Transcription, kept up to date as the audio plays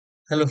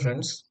Hello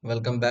friends,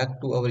 welcome back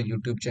to our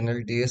YouTube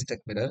channel DS Tech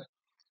Mirror.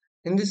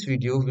 In this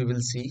video, we will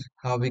see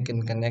how we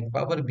can connect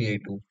Power BI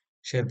to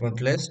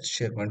SharePoint list,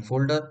 SharePoint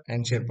folder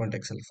and SharePoint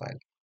Excel file.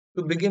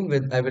 To begin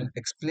with, I will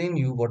explain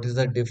you what is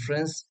the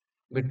difference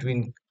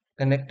between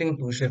connecting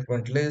to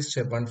SharePoint list,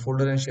 SharePoint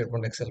folder and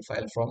SharePoint Excel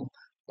file from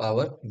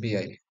Power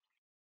BI.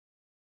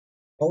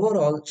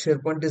 Overall,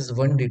 SharePoint is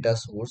one data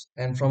source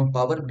and from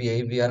Power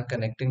BI, we are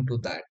connecting to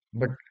that.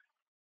 But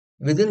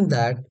within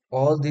that,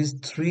 all these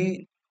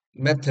three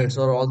methods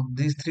or all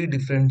these three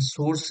different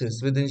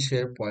sources within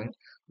SharePoint,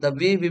 the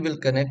way we will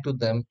connect to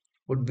them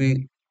would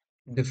be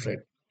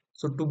different.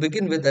 So to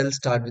begin with, I'll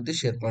start with the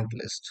SharePoint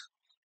list.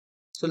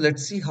 So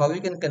let's see how we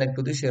can connect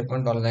to the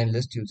SharePoint online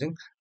list using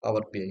Power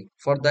BI.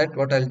 For that,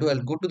 what I'll do,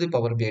 I'll go to the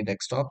Power BI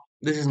desktop.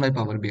 This is my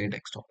Power BI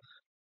desktop.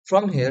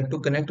 From here to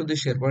connect to the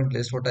SharePoint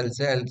list, what I'll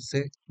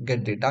say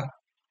get data,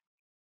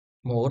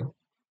 more,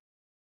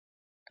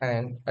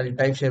 and I'll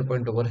type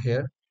SharePoint over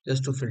here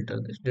just to filter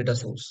this data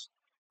source.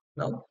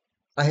 Now,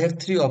 I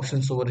have three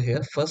options over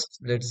here. First,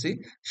 let's see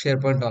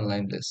SharePoint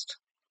online list.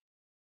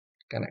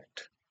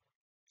 Connect.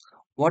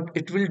 What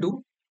it will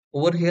do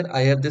over here,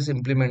 I have this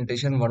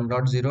implementation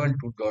 1.0 and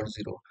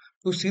 2.0.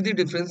 To see the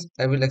difference,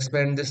 I will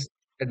expand this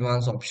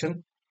advanced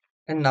option.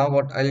 And now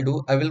what I'll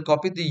do, I will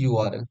copy the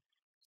URL.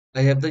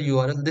 I have the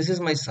URL. This is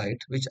my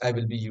site, which I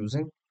will be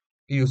using,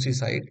 POC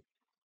site.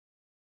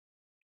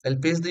 I'll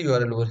paste the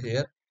URL over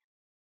here.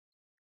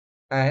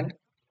 And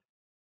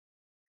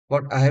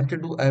what I have to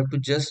do, I have to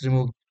just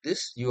remove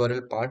this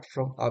URL part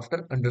from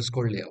after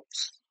underscore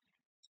layouts.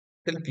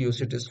 Till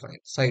POC it is fine.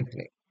 Site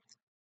name.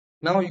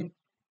 Now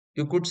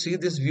you could see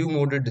this view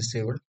mode is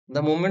disabled.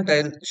 The moment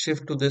I'll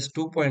shift to this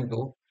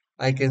 2.0,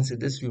 I can see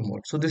this view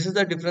mode. So this is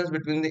the difference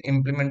between the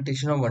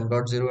implementation of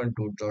 1.0 and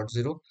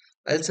 2.0.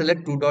 I'll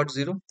select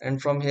 2.0 and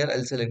from here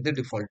I'll select the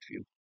default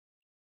view.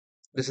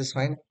 This is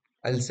fine.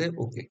 I'll say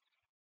OK.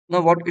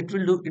 Now what it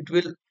will do, it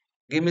will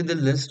give me the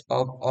list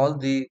of all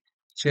the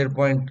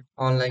SharePoint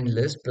online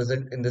list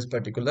present in this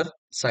particular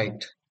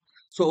site.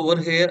 So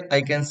over here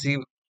I can see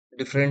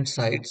different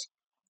sites,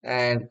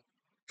 and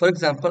for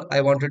example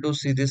I wanted to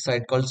see this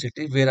site called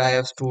city where I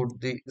have stored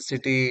the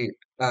city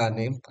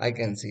name. I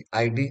can see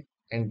ID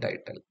and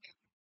title.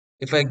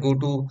 If I go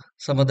to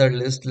some other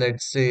list,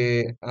 let's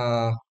say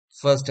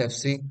first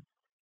FC,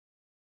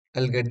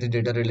 I'll get the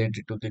data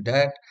related to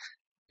that.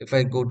 If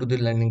I go to the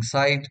landing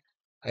site,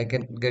 I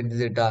can get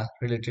the data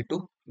related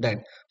to that.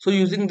 So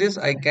using this,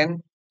 I can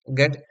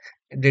get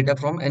data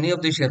from any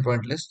of the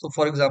SharePoint lists. So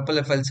for example,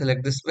 if I'll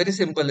select this very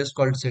simple list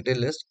called city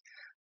list,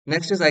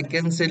 next is I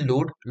can say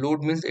load.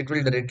 Load means it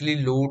will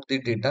directly load the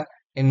data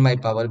in my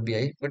Power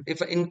BI. But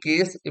if in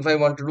case if I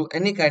want to do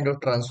any kind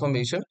of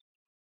transformation,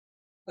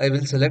 I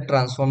will select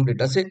transform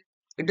data. Say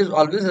it is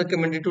always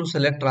recommended to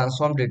select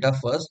transform data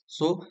first.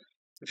 So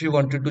if you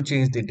wanted to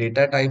change the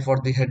data type for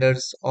the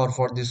headers or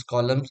for these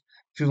columns,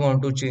 if you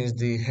want to change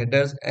the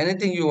headers,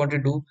 anything you want to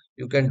do,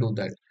 you can do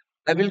that.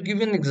 I will give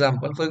you an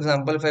example. For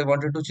example, if I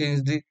wanted to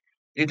change the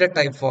data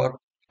type for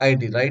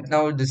ID, right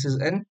now this is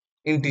an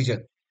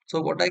integer.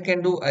 So what I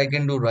can do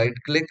right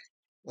click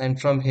and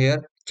from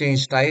here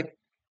change type,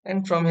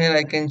 and from here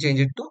I can change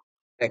it to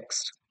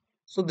text.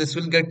 So this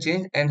will get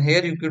changed, and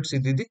here you could see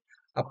the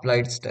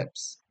applied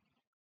steps.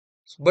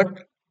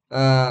 But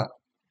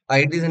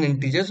id is an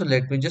integer, so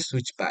let me just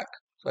switch back.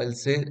 So I'll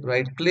say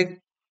right click,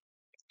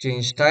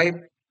 change type,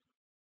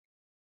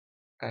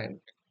 and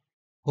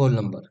whole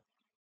number,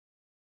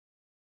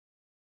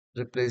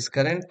 replace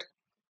current,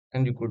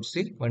 and you could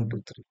see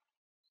 123.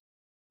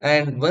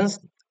 And once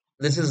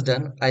this is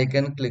done, I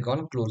can click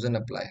on close and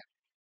apply.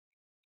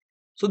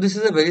 So this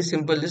is a very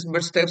simple list,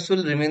 but steps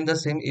will remain the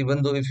same.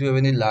 Even though if you have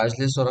any large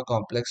list or a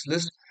complex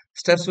list,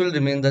 steps will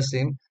remain the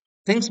same.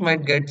 Things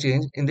might get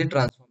changed in the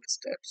transform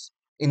steps.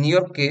 In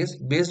your case,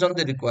 based on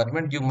the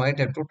requirement, you might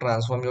have to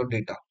transform your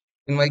data.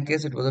 In my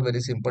case, it was a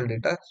very simple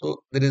data, so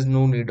there is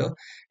no need of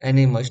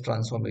any much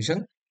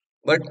transformation.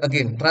 But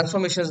again,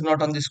 transformation is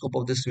not on the scope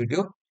of this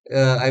video.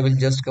 I will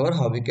just cover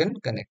how we can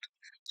connect.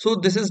 So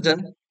this is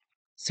done,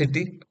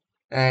 city,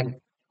 and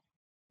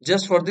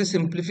just for the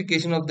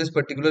simplification of this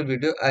particular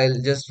video,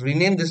 I'll just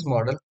rename this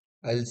model.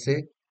 I'll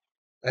say,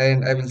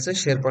 and I will say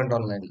SharePoint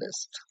online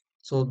list,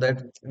 so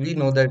that we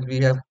know that we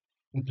have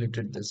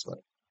completed this one.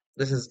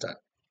 This is done.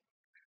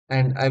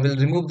 And I will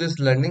remove this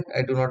learning.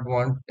 I do not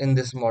want in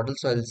this model.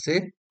 So I'll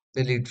say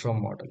delete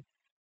from model.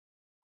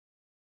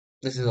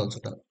 This is also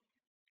done.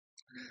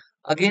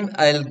 Again,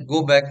 I'll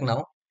go back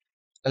now.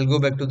 I'll go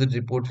back to the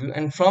report view,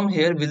 and from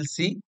here we'll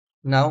see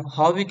now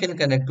how we can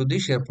connect to the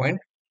SharePoint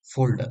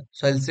folder.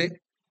 So I'll say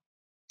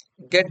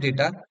get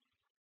data,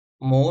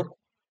 more,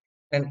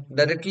 and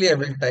directly I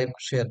will type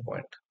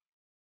SharePoint.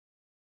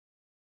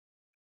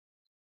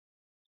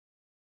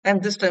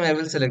 And this time I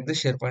will select the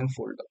SharePoint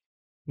folder.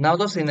 Now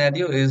the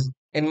scenario is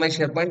in my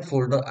SharePoint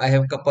folder, I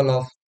have couple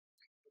of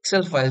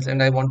Excel files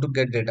and I want to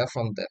get data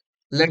from them.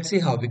 Let's see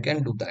how we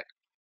can do that.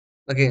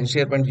 Again,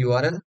 SharePoint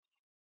URL,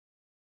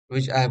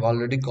 which I have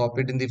already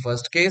copied in the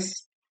first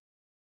case.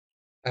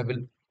 I will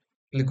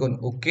click on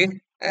OK,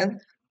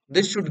 and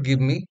this should give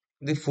me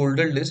the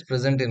folder list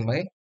present in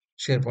my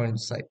SharePoint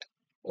site.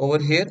 Over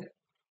here,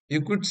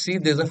 you could see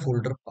there's a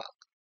folder path.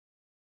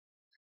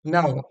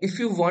 Now, if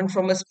you want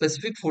from a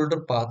specific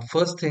folder path,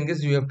 first thing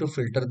is you have to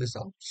filter this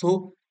out.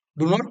 So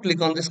do not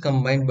click on this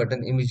combine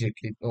button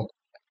immediately. No.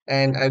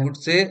 And I would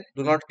say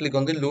do not click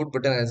on the load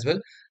button as well.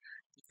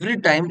 Every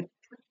time,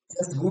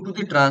 just go to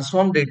the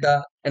transform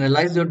data,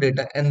 analyze your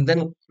data, and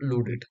then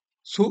load it.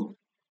 So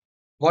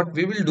what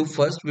we will do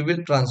first, we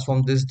will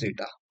transform this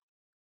data.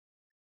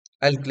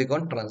 I'll click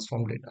on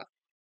transform data.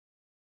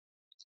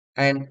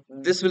 And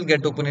this will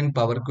get open in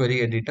Power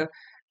Query Editor.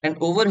 And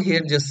over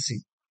here, just see.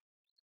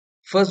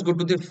 First, go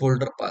to the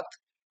folder path.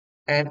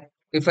 And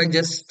if I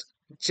just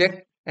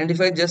check and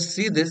if I just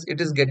see this, it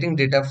is getting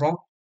data from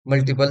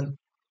multiple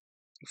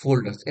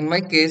folders. In my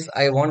case,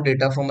 I want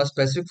data from a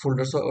specific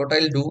folder. So what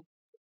I'll do,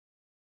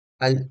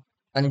 I'll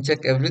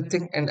uncheck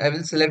everything and I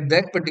will select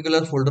that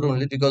particular folder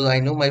only because I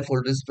know my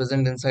folder is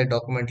present inside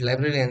document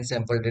library and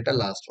sample data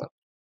last one.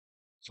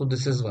 So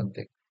this is one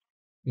thing.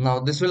 Now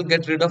this will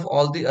get rid of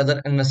all the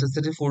other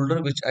unnecessary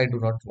folder which I do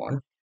not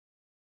want.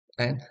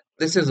 And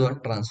this is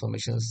one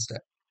transformation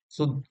step.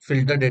 So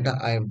filter data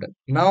I have done.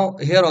 Now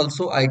here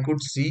also I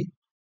could see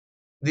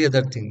the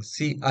other things.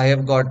 See, I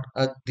have got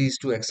these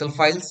two Excel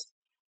files,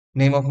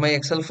 name of my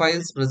Excel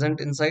files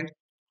present inside,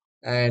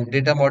 and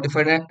data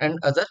modified and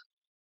other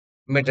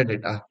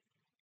metadata.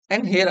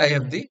 And here I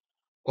have the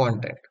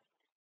contact.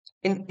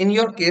 In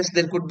your case,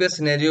 there could be a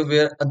scenario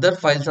where other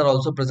files are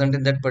also present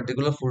in that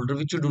particular folder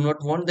which you do not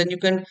want. Then you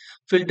can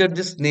filter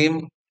this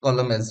name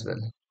column as well.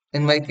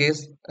 In my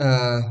case,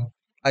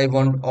 I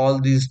want all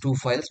these two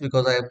files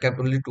because I have kept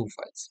only two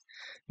files.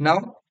 Now,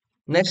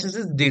 next is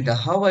this data.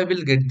 How I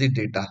will get the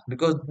data?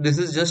 Because this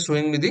is just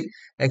showing me the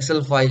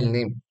Excel file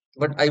name.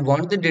 But I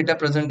want the data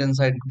present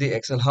inside the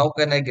Excel. How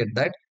can I get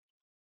that?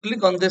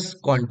 Click on this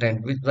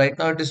content, which right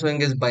now it is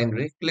showing as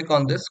binary. Click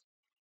on this,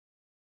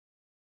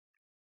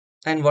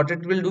 and what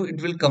it will do,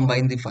 it will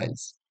combine the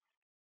files.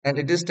 And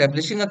it is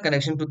establishing a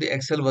connection to the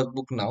Excel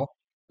workbook now,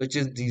 which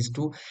is these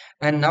two.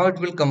 And now it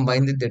will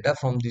combine the data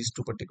from these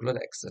two particular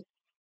Excel.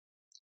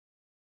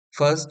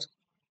 First,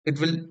 it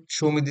will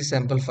show me the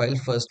sample file,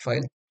 first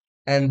file,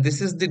 and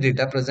this is the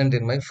data present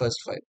in my first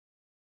file.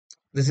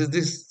 This is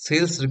the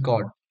sales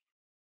record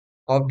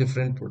of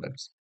different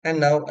products. And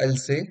now I'll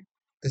say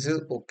this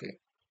is okay.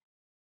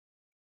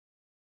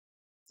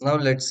 Now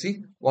let's see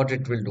what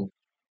it will do.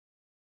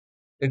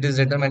 It is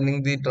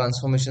determining the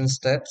transformation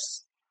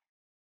steps.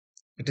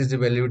 It is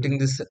evaluating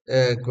this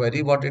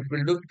query. What it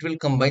will do, it will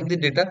combine the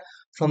data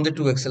from the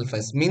two Excel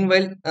files.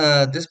 Meanwhile,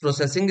 this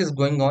processing is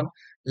going on.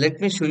 Let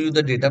me show you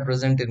the data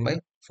present in my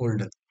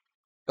folder.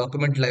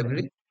 Document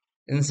library.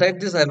 Inside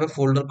this, I have a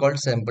folder called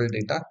sample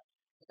data,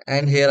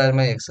 and here are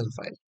my Excel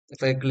file.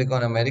 If I click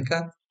on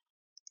America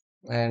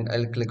and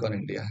I'll click on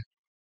India.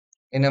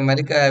 In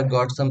America, I have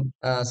got some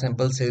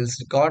sample sales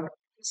record,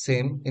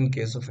 same in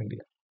case of India.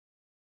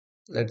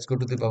 Let's go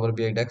to the Power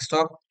BI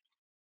desktop.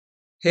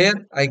 Here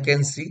I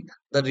can see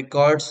the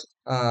records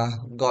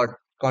got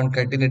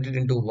concatenated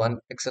into one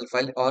Excel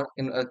file, or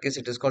in our case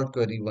it is called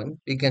query one.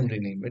 We can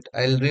rename it.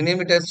 I'll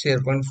rename it as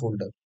SharePoint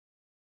folder,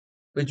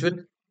 which will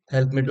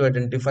help me to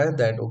identify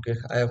that okay,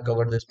 I have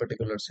covered this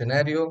particular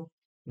scenario.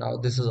 Now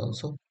this is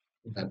also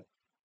done.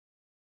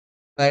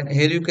 And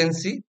here you can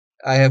see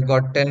I have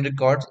got 10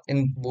 records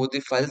in both the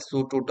files.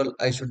 So total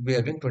I should be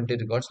having 20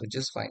 records, which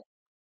is fine.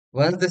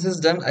 Once this is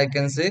done, I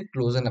can say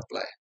close and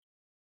apply.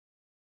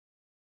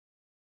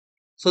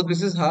 So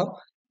this is how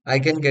I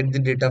can get the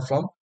data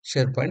from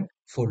SharePoint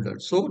folder.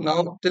 So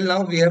now till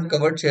now we have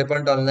covered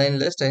SharePoint online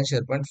list and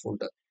SharePoint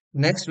folder.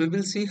 Next we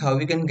will see how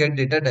we can get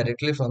data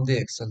directly from the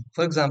Excel.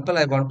 For example,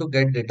 I want to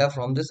get data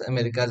from this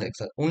America's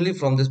Excel, only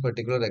from this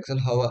particular Excel.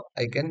 How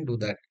I can do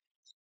that?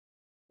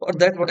 For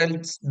that, what I'll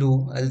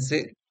do, I'll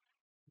say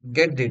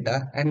get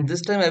data, and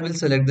this time I will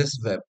select this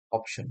web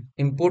option,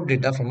 import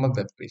data from a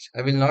web page.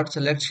 I will not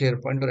select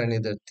SharePoint or any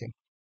other thing.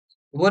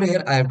 Over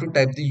here I have to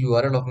type the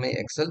URL of my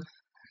Excel.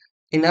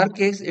 In our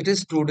case, it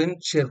is stored in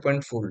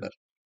SharePoint folder.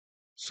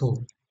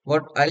 So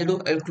what I'll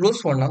do, I'll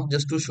close for now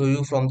just to show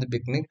you from the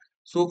beginning.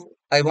 So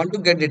I want to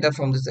get data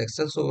from this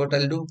Excel. So what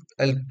I'll do,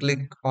 I'll click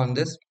on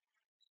this,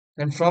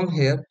 and from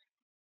here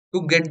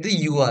to get the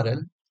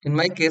URL, in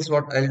my case,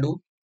 what I'll do,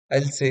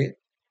 I'll say,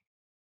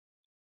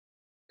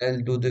 I'll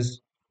do this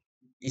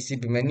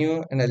ECP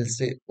menu and I'll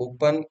say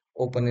open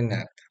in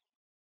app,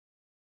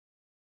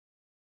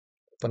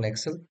 open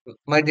Excel.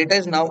 My data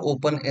is now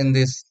open in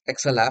this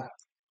Excel app.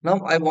 Now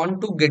I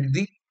want to get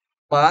the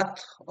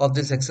path of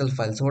this Excel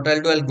file. So what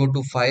I'll do, I'll go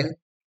to file,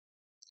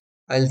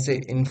 I'll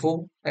say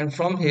info, and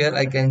from here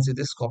I can see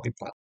this copy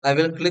path. I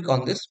will click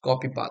on this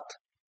copy path.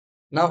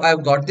 Now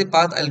I've got the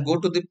path. I'll go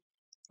to the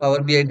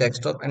Power BI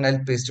desktop and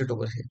I'll paste it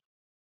over here.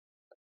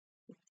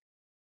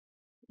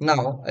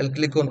 Now I'll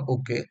click on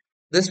OK.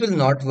 This will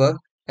not work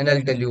and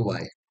I'll tell you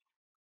why.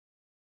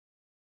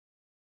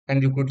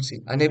 And you could see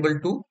unable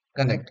to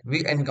connect.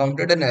 We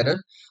encountered an error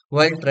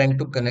while trying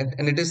to connect,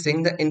 and it is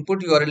saying the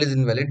input URL is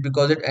invalid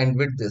because it ends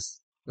with this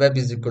web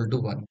is equal to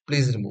 1.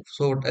 Please remove.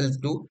 So what I'll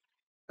do,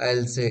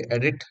 I'll say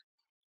edit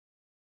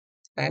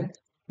and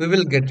we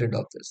will get rid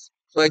of this.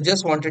 So I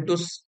just wanted to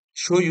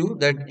show you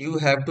that you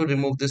have to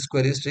remove this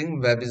query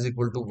string web is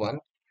equal to 1.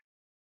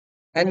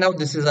 And now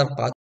this is our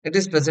path. It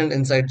is present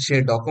inside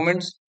shared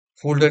documents.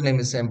 Folder name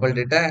is sample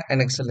data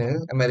and Excel name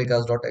is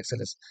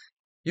americas.xls.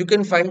 You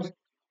can find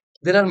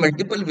there are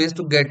multiple ways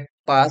to get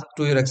path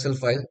to your Excel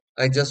file.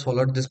 I just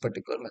followed this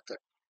particular method.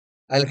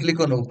 I'll click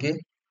on OK.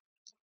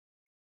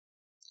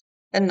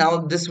 And now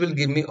this will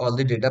give me all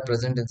the data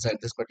present inside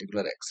this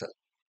particular Excel.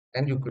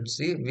 And you could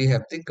see we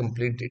have the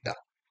complete data.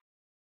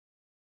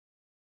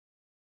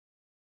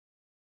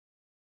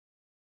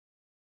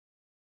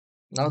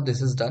 Now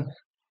this is done.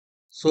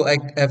 So I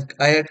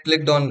had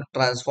clicked on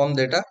transform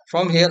data.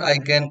 From here I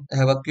can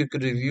have a quick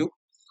review.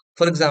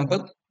 For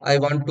example, I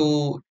want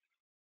to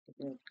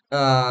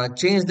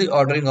change the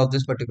ordering of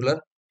this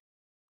particular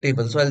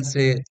table. So I'll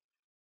say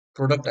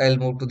product, I'll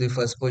move to the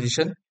first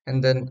position,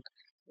 and then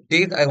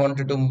date I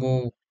wanted to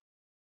move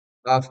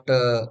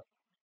after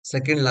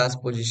second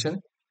last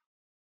position.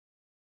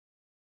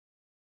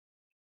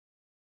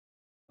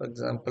 For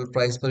example,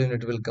 price per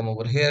unit will come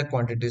over here,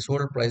 quantity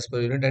sold, price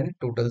per unit, and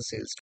total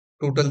sales.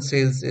 Total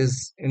sales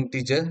is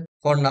integer.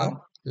 For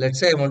now, let's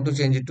say I want to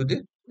change it to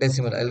the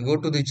decimal. I'll go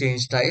to the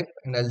change type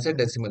and I'll say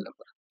decimal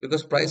number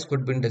because price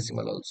could be in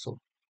decimal also.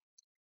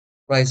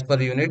 Price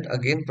per unit,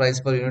 again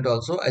price per unit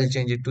also, I'll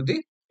change it to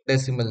the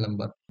decimal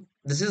number.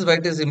 This is why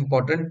it is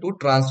important to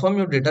transform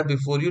your data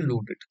before you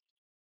load it.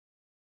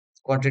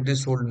 Quantity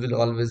sold will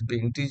always be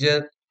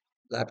integer.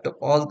 Laptop,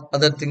 all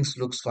other things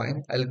looks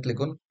fine. I'll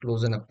click on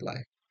close and apply.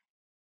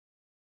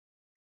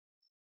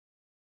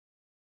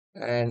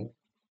 And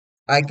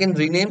I can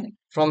rename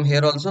from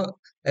here also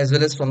as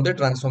well as from the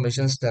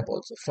transformation step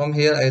also. From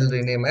here I'll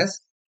rename as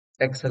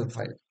Excel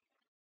file.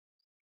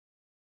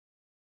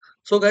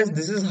 So guys,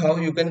 this is how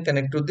you can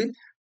connect to the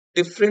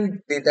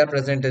different data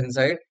present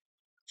inside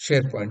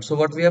SharePoint. So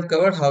what we have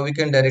covered, how we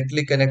can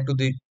directly connect to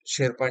the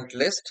SharePoint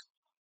list,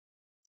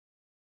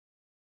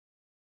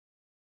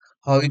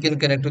 how we can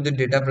connect to the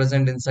data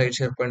present inside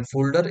SharePoint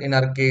folder. In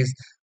our case,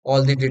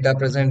 all the data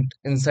present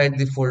inside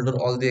the folder,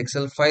 all the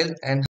Excel file,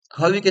 and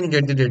how we can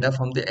get the data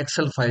from the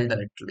Excel file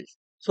directly.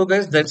 So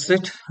guys, that's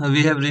it.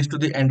 We have reached to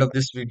the end of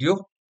this video.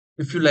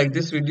 If you like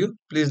this video,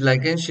 please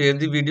like and share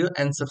the video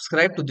and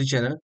subscribe to the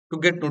channel to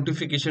get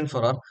notification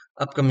for our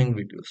upcoming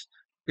videos.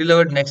 Till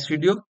our next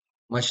video,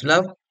 much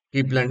love,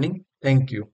 keep learning. Thank you.